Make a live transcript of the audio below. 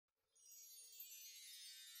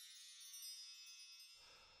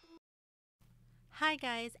Hi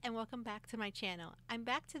guys, and welcome back to my channel. I'm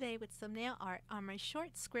back today with some nail art on my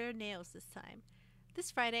short square nails this time.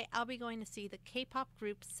 This Friday I'll be going to see the K-pop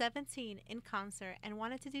group 17 in concert and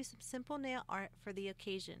wanted to do some simple nail art for the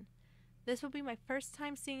occasion. This will be my first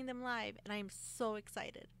time seeing them live and I am so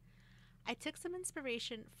excited. I took some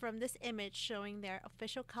inspiration from this image showing their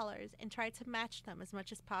official colors and tried to match them as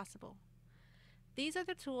much as possible. These are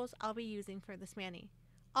the tools I'll be using for this mani.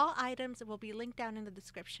 All items will be linked down in the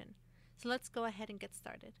description. So let's go ahead and get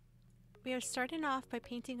started. We are starting off by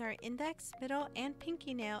painting our index, middle, and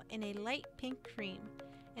pinky nail in a light pink cream,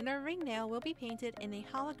 and our ring nail will be painted in a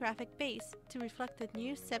holographic base to reflect the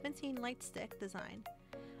new 17 light stick design.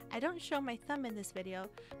 I don't show my thumb in this video,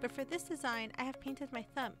 but for this design I have painted my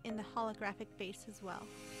thumb in the holographic base as well.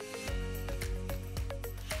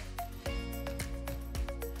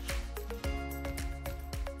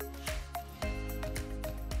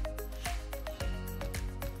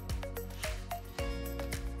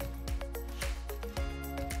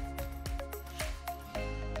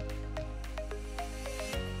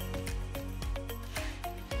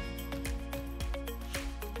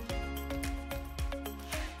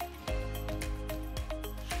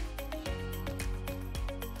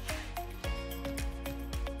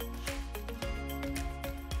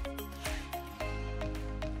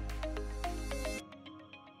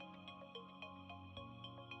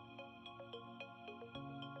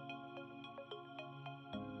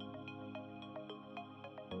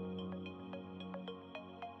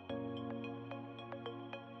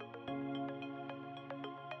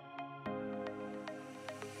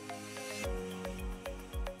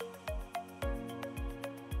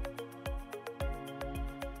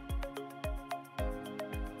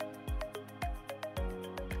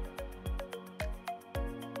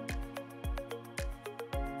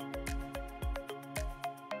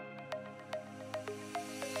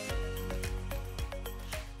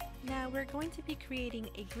 We're going to be creating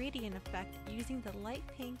a gradient effect using the light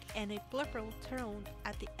pink and a blurple tone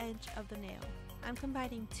at the edge of the nail. I'm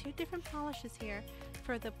combining two different polishes here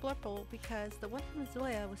for the blurple because the one from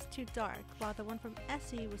Zoya was too dark while the one from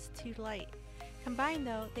Essie was too light. Combined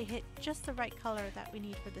though, they hit just the right color that we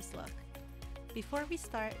need for this look. Before we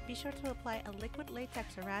start, be sure to apply a liquid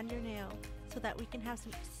latex around your nail so that we can have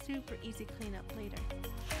some super easy cleanup later.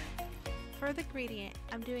 For the gradient,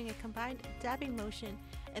 I'm doing a combined dabbing motion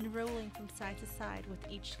and rolling from side to side with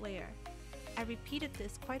each layer. I repeated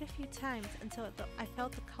this quite a few times until I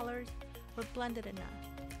felt the colors were blended enough.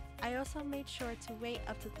 I also made sure to wait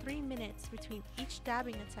up to 3 minutes between each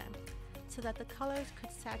dabbing attempt so that the colors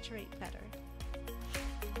could saturate better.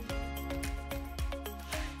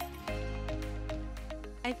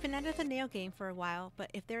 I've been out of the nail game for a while, but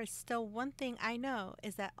if there is still one thing I know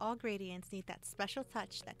is that all gradients need that special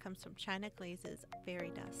touch that comes from China Glaze's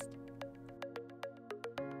Fairy Dust.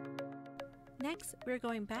 Next, we're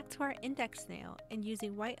going back to our index nail and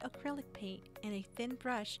using white acrylic paint and a thin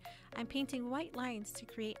brush, I'm painting white lines to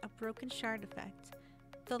create a broken shard effect.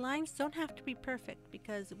 The lines don't have to be perfect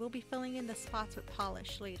because we'll be filling in the spots with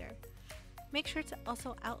polish later. Make sure to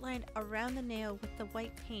also outline around the nail with the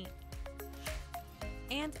white paint.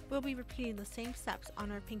 And we'll be repeating the same steps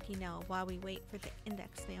on our pinky nail while we wait for the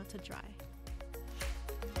index nail to dry.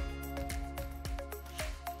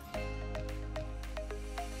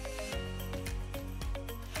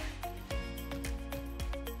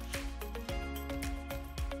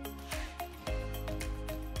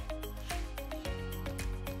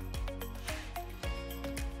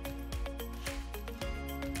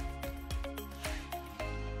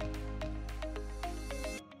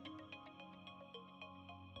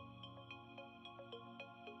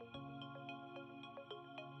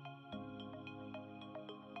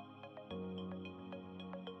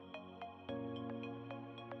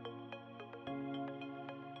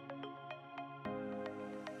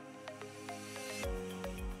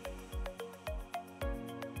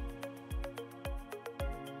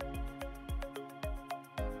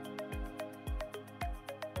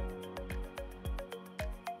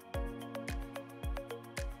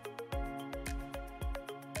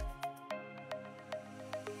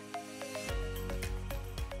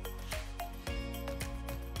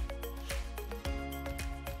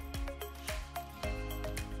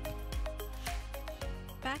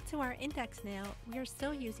 Back to our index nail, we are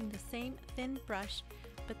still using the same thin brush,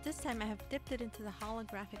 but this time I have dipped it into the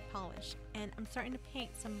holographic polish and I'm starting to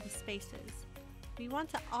paint some of the spaces. We want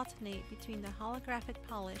to alternate between the holographic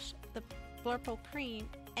polish, the blurple cream,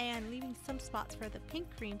 and leaving some spots for the pink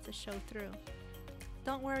cream to show through.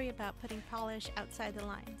 Don't worry about putting polish outside the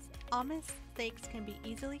lines. All mistakes can be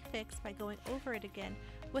easily fixed by going over it again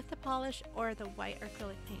with the polish or the white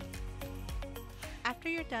acrylic paint. After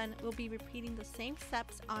you're done, we'll be repeating the same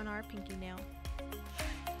steps on our pinky nail.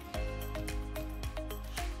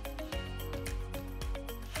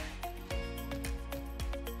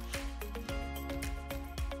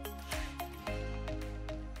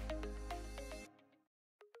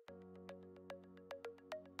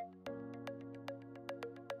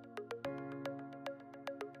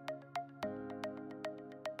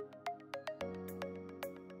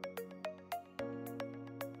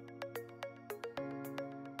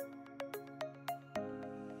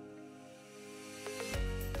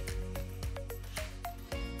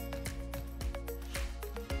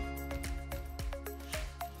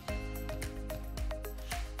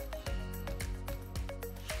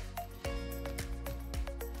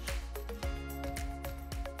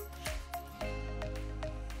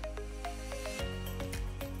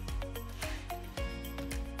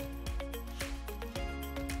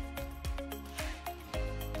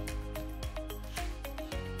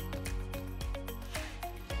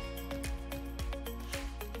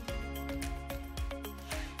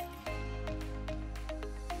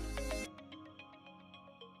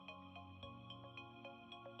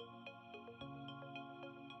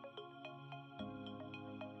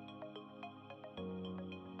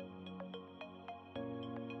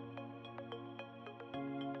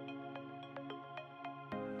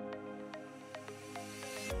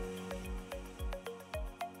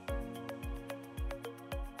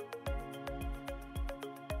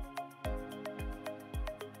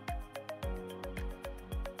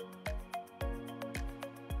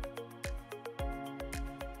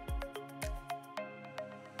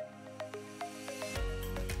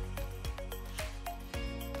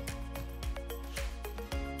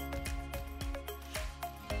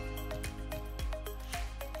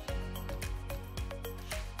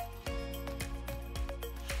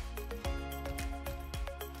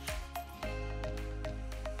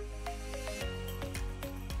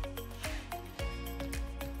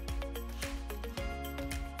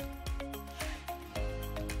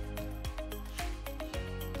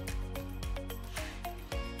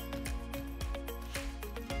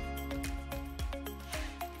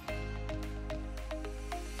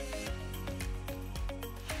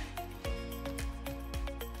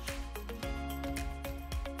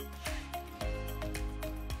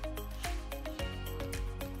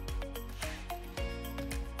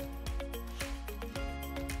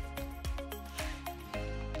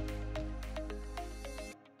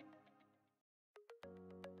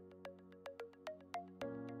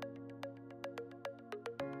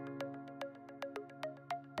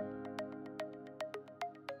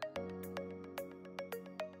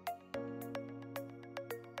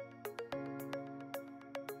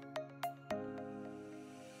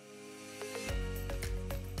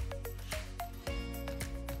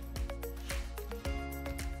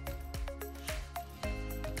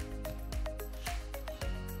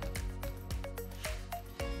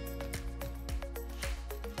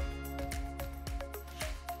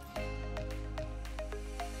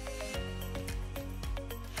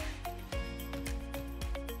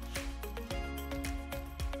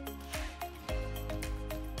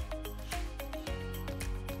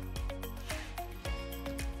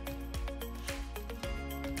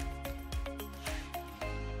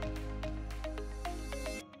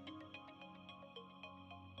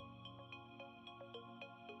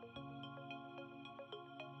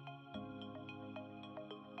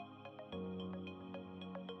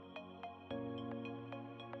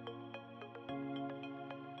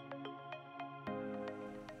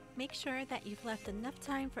 Make sure that you've left enough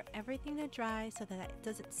time for everything to dry so that it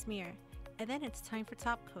doesn't smear, and then it's time for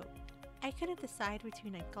top coat. I couldn't decide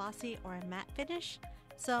between a glossy or a matte finish,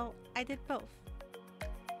 so I did both.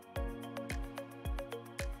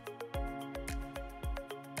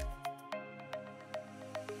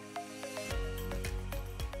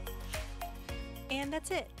 And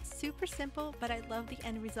that's it. Super simple, but I love the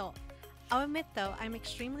end result. I'll admit though, I'm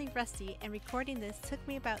extremely rusty and recording this took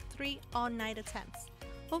me about 3 all-night attempts.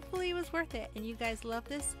 Hopefully it was worth it and you guys love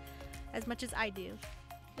this as much as I do.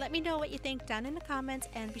 Let me know what you think down in the comments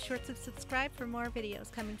and be sure to subscribe for more videos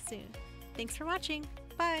coming soon. Thanks for watching.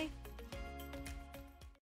 Bye!